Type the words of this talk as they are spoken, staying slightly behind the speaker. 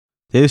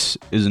This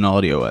is an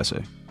audio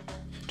essay.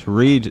 To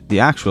read the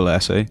actual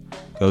essay,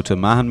 go to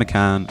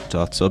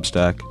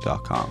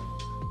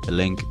mahanmccann.substack.com. The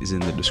link is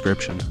in the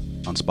description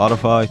on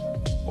Spotify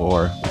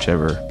or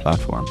whichever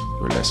platform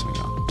you're listening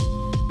on.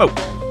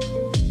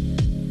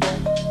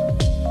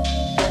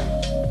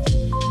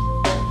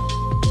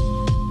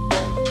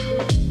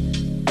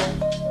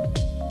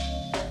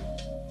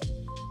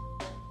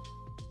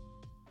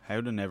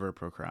 How to never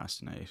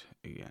procrastinate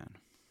again.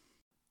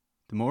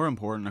 The more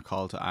important a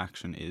call to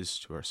action is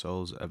to our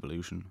soul's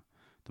evolution,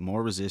 the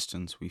more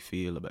resistance we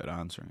feel about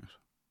answering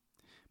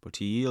it. But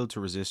to yield to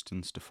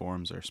resistance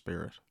deforms our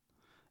spirit.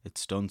 It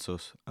stunts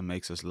us and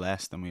makes us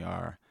less than we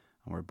are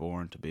and we're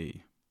born to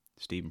be.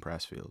 Steven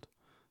Pressfield,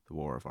 The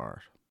War of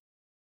Art.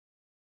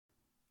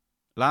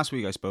 Last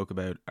week I spoke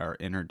about our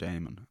inner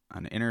daemon,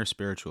 an inner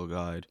spiritual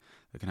guide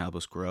that can help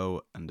us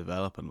grow and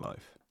develop in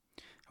life.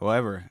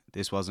 However,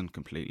 this wasn't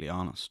completely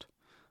honest,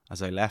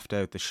 as I left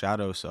out the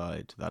shadow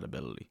side to that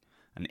ability,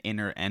 an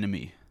inner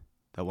enemy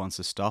that wants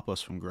to stop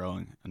us from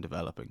growing and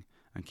developing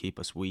and keep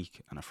us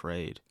weak and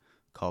afraid,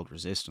 called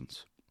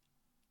resistance.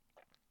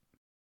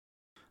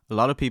 A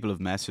lot of people have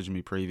messaged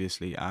me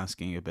previously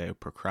asking about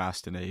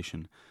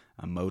procrastination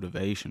and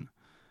motivation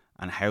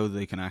and how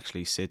they can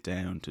actually sit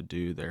down to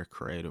do their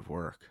creative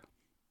work.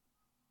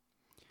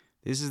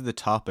 This is the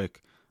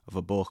topic of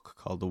a book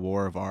called The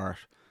War of Art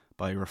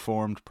by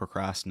reformed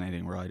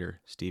procrastinating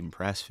writer Steven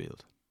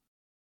Pressfield.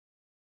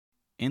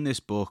 In this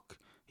book,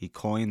 he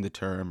coined the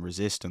term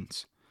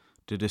resistance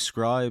to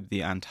describe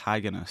the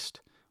antagonist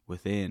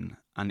within,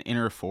 an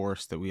inner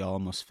force that we all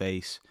must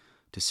face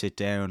to sit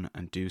down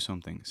and do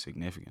something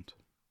significant.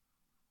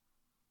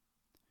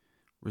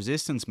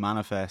 Resistance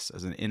manifests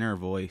as an inner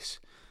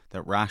voice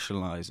that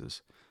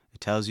rationalizes.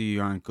 It tells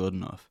you aren't good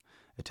enough.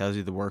 It tells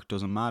you the work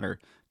doesn't matter.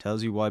 It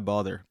tells you why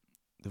bother.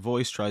 The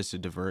voice tries to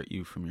divert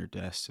you from your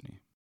destiny.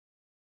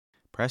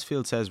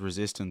 Pressfield says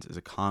resistance is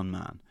a con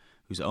man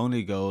whose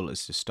only goal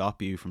is to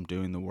stop you from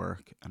doing the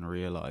work and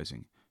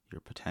realizing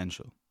your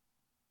potential.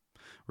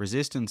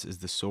 Resistance is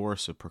the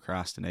source of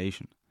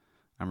procrastination,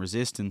 and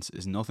resistance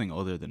is nothing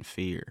other than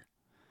fear.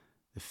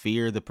 The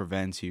fear that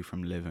prevents you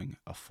from living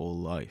a full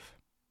life.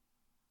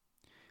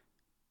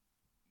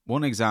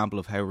 One example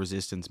of how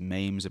resistance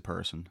maims a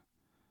person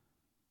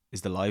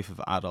is the life of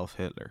Adolf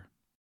Hitler.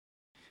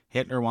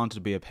 Hitler wanted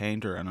to be a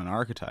painter and an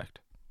architect.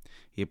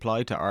 He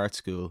applied to art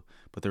school,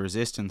 but the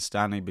resistance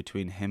standing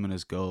between him and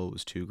his goal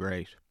was too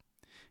great.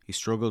 He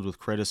struggled with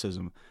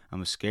criticism and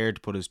was scared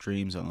to put his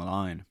dreams on the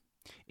line.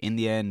 In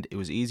the end, it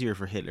was easier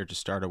for Hitler to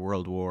start a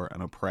world war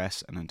and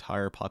oppress an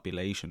entire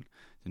population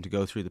than to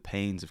go through the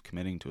pains of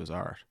committing to his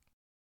art.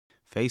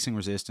 Facing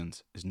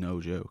resistance is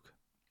no joke.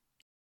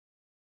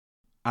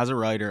 As a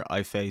writer,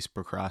 I face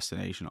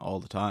procrastination all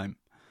the time.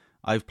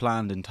 I've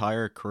planned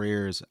entire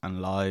careers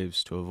and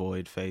lives to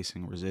avoid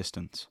facing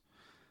resistance.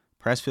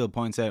 Pressfield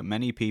points out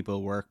many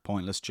people work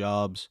pointless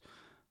jobs,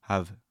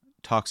 have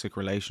toxic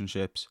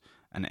relationships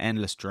and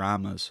endless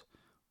dramas,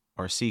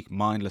 or seek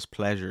mindless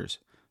pleasures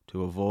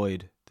to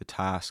avoid the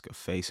task of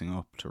facing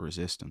up to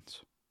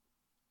resistance.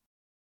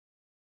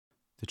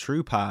 The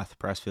true path,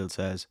 Pressfield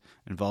says,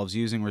 involves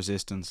using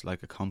resistance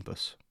like a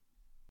compass.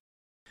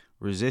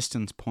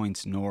 Resistance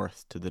points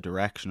north to the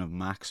direction of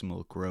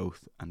maximal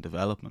growth and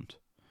development.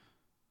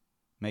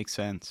 Makes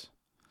sense.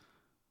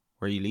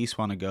 Where you least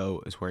want to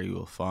go is where you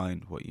will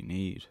find what you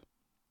need.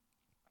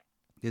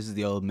 This is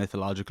the old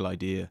mythological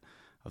idea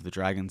of the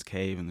dragon's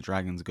cave and the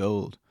dragon's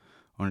gold.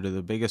 Under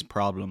the biggest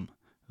problem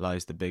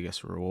lies the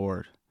biggest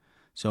reward.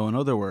 So in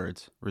other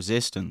words,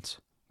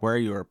 resistance, where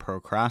you are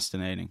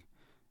procrastinating,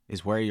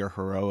 is where your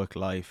heroic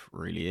life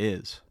really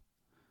is.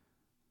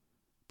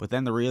 But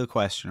then the real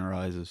question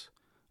arises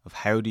of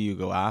how do you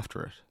go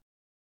after it?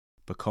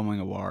 Becoming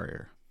a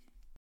warrior.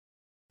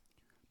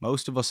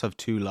 Most of us have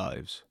two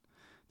lives.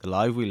 The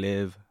life we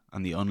live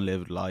and the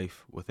unlived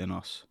life within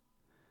us.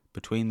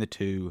 Between the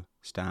two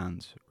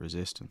stands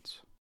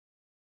resistance.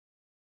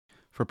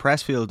 For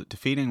Pressfield,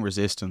 defeating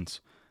resistance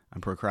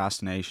and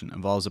procrastination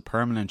involves a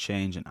permanent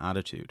change in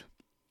attitude.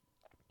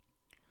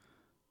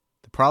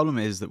 The problem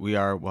is that we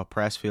are what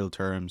Pressfield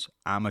terms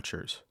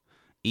amateurs,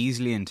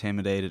 easily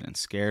intimidated and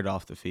scared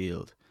off the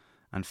field,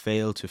 and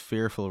fail to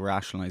fearful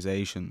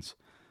rationalizations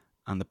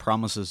and the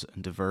promises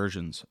and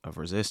diversions of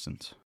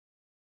resistance.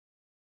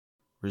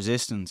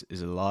 Resistance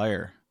is a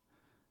liar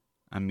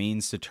and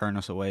means to turn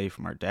us away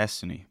from our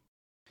destiny.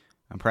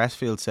 And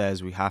Pressfield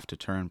says we have to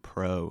turn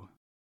pro.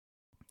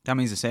 That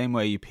means the same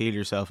way you peel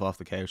yourself off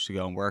the couch to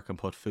go and work and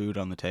put food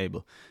on the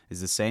table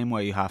is the same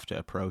way you have to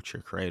approach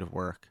your creative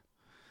work.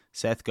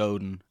 Seth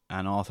Godin,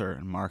 an author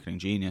and marketing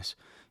genius,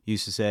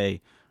 used to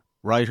say,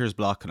 writer's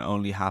block can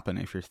only happen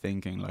if you're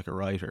thinking like a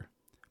writer.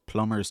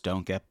 Plumbers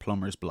don't get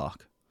plumber's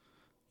block.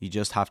 You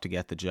just have to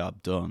get the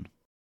job done.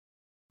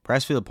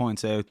 Pressfield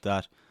points out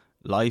that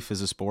life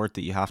is a sport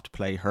that you have to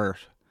play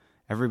hurt.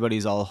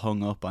 Everybody's all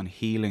hung up on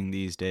healing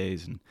these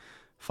days and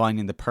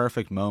finding the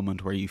perfect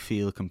moment where you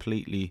feel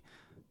completely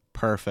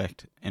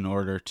perfect in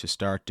order to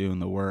start doing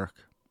the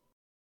work.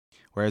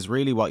 Whereas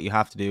really what you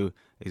have to do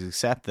is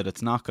accept that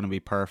it's not going to be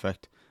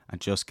perfect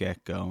and just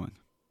get going.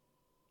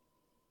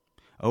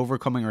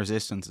 Overcoming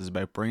resistance is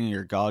about bringing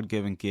your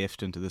God-given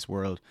gift into this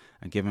world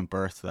and giving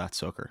birth to that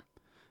sucker.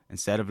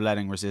 Instead of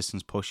letting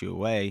resistance push you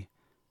away,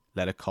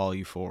 let it call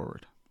you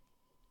forward.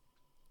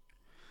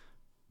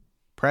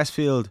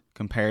 Pressfield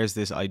compares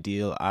this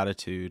ideal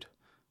attitude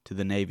to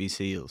the Navy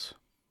SEALs.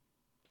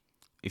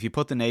 If you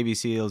put the Navy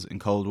SEALs in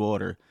cold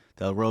water,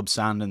 they'll rub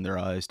sand in their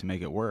eyes to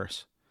make it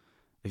worse.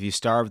 If you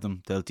starve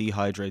them, they'll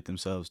dehydrate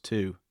themselves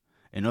too.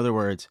 In other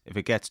words, if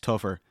it gets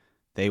tougher,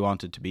 they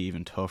want it to be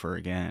even tougher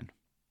again.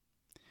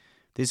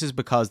 This is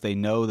because they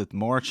know that the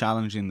more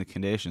challenging the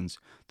conditions,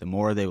 the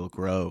more they will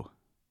grow.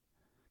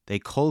 They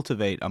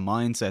cultivate a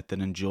mindset that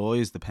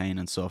enjoys the pain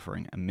and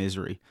suffering and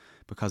misery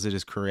because it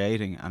is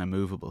creating an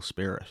immovable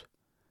spirit,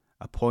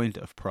 a point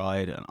of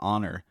pride and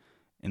honour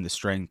in the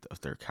strength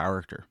of their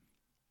character.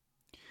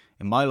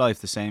 In my life,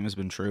 the same has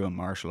been true in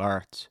martial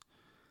arts.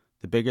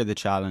 The bigger the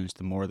challenge,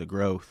 the more the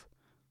growth.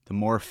 The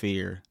more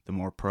fear, the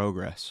more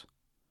progress.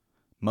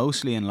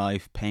 Mostly in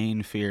life,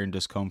 pain, fear and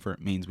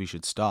discomfort means we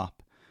should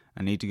stop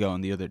and need to go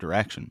in the other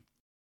direction.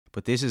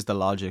 But this is the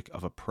logic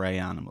of a prey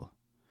animal.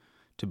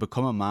 To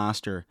become a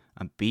master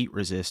and beat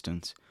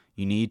resistance,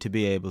 you need to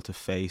be able to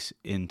face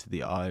into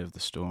the eye of the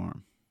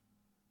storm.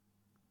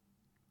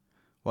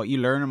 What you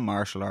learn in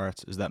martial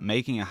arts is that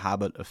making a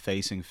habit of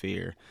facing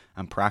fear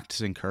and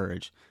practicing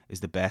courage is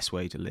the best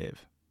way to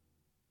live.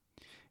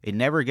 It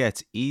never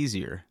gets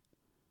easier,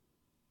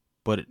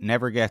 but it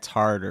never gets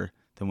harder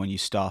than when you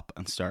stop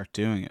and start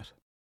doing it.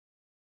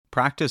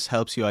 Practice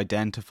helps you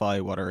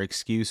identify what are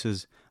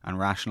excuses and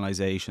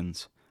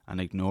rationalizations and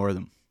ignore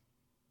them.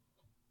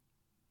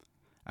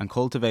 And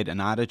cultivate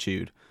an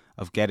attitude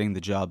of getting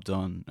the job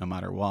done no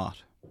matter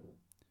what.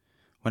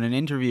 When an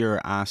interviewer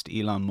asked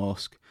Elon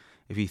Musk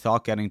if he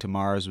thought getting to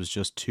Mars was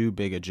just too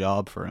big a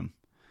job for him,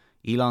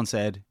 Elon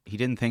said he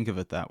didn't think of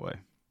it that way.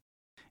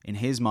 In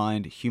his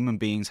mind, human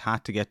beings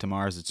had to get to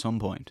Mars at some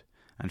point,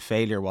 and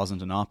failure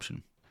wasn't an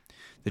option.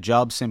 The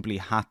job simply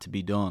had to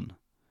be done,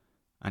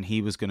 and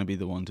he was going to be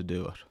the one to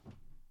do it.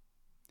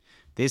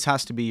 This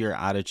has to be your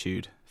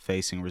attitude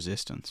facing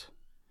resistance.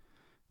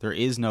 There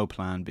is no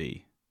plan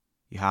B.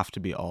 You have to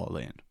be all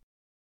in.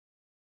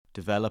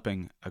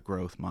 Developing a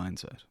growth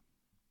mindset.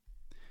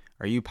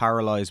 Are you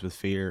paralyzed with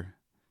fear?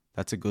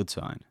 That's a good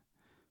sign.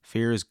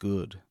 Fear is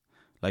good.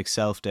 Like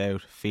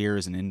self-doubt, fear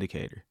is an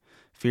indicator.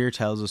 Fear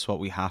tells us what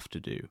we have to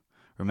do.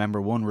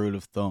 Remember one rule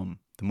of thumb: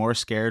 the more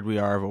scared we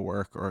are of a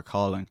work or a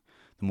calling,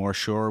 the more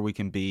sure we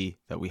can be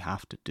that we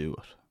have to do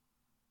it.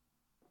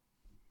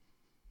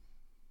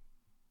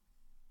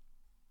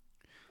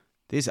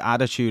 This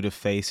attitude of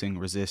facing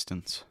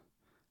resistance,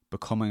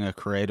 becoming a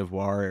creative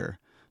warrior,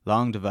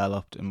 long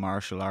developed in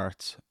martial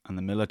arts and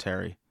the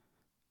military,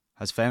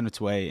 has found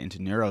its way into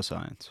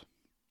neuroscience.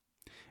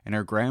 In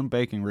her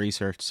groundbreaking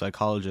research,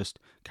 psychologist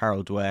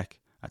Carol Dweck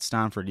at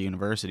Stanford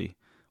University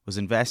was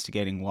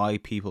investigating why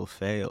people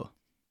fail.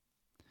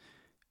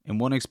 In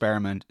one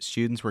experiment,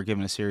 students were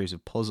given a series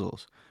of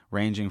puzzles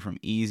ranging from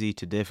easy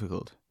to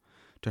difficult.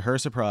 To her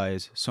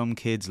surprise, some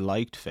kids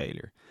liked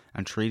failure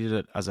and treated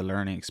it as a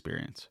learning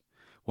experience.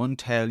 One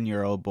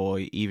 10-year-old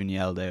boy even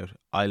yelled out,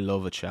 "I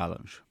love a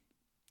challenge."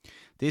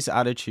 This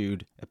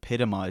attitude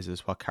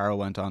epitomizes what Carol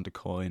went on to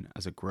coin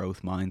as a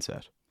growth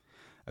mindset.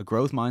 A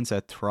growth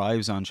mindset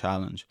thrives on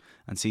challenge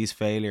and sees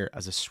failure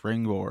as a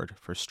springboard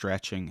for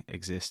stretching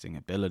existing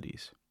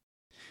abilities,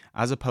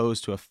 as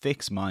opposed to a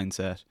fixed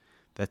mindset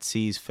that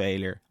sees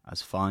failure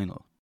as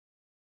final.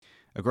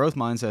 A growth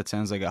mindset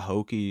sounds like a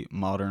hokey,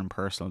 modern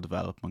personal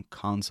development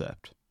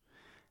concept.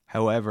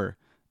 However,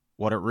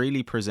 what it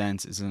really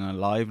presents is an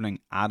enlivening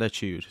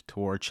attitude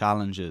toward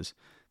challenges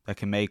that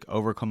can make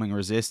overcoming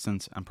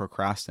resistance and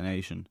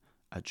procrastination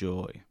a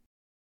joy.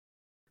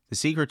 The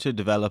secret to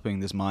developing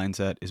this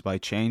mindset is by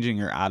changing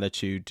your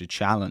attitude to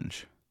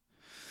challenge.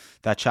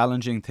 That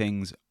challenging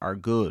things are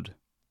good.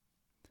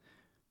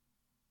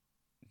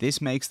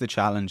 This makes the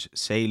challenge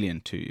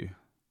salient to you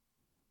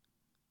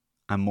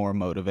and more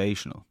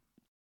motivational.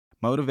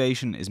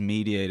 Motivation is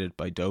mediated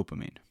by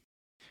dopamine.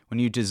 When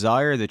you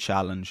desire the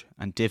challenge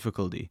and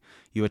difficulty,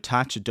 you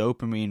attach a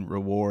dopamine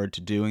reward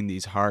to doing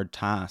these hard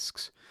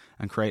tasks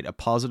and create a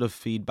positive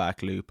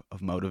feedback loop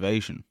of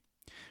motivation,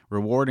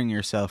 rewarding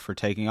yourself for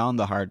taking on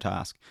the hard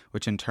task,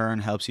 which in turn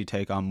helps you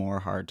take on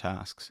more hard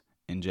tasks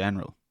in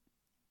general.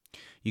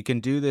 You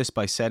can do this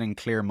by setting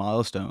clear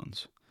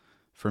milestones.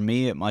 For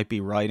me, it might be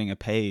writing a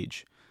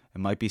page. It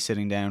might be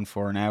sitting down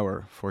for an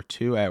hour, for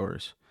 2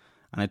 hours.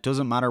 And it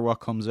doesn't matter what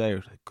comes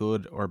out,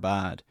 good or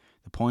bad.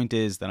 The point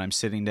is that I'm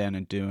sitting down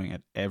and doing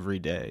it every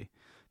day.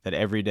 That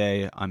every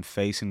day I'm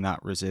facing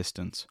that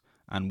resistance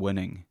and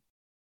winning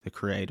the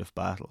creative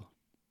battle.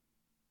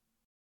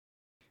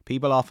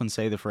 People often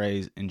say the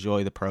phrase,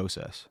 enjoy the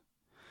process.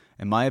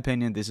 In my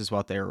opinion, this is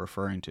what they are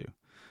referring to.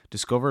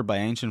 Discovered by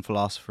ancient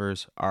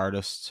philosophers,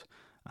 artists,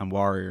 and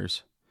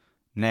warriors,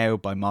 now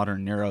by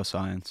modern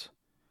neuroscience.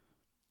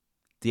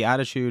 The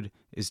attitude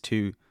is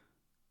to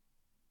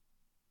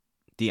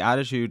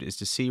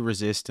see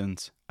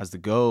resistance as the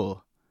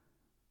goal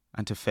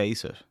and to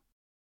face it.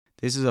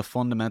 This is a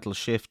fundamental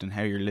shift in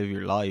how you live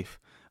your life,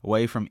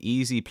 away from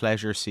easy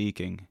pleasure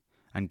seeking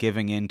and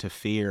giving in to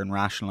fear and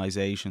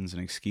rationalizations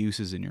and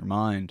excuses in your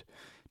mind,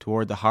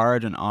 toward the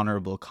hard and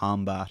honourable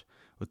combat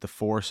with the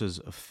forces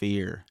of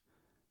fear,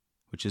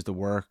 which is the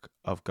work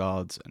of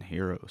gods and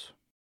heroes.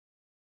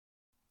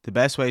 The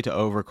best way to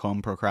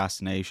overcome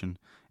procrastination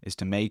is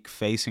to make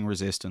facing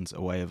resistance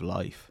a way of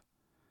life,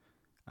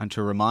 and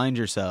to remind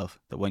yourself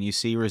that when you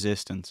see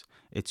resistance,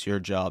 it's your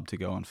job to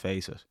go and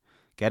face it.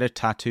 Get it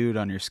tattooed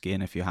on your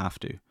skin if you have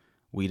to.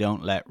 We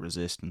don't let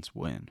resistance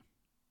win.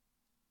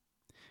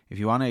 If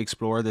you want to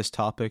explore this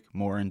topic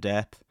more in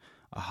depth,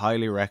 I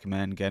highly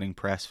recommend getting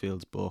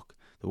Pressfield's book,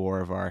 The War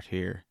of Art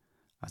Here,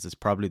 as it's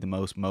probably the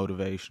most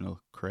motivational,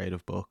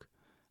 creative book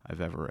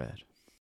I've ever read.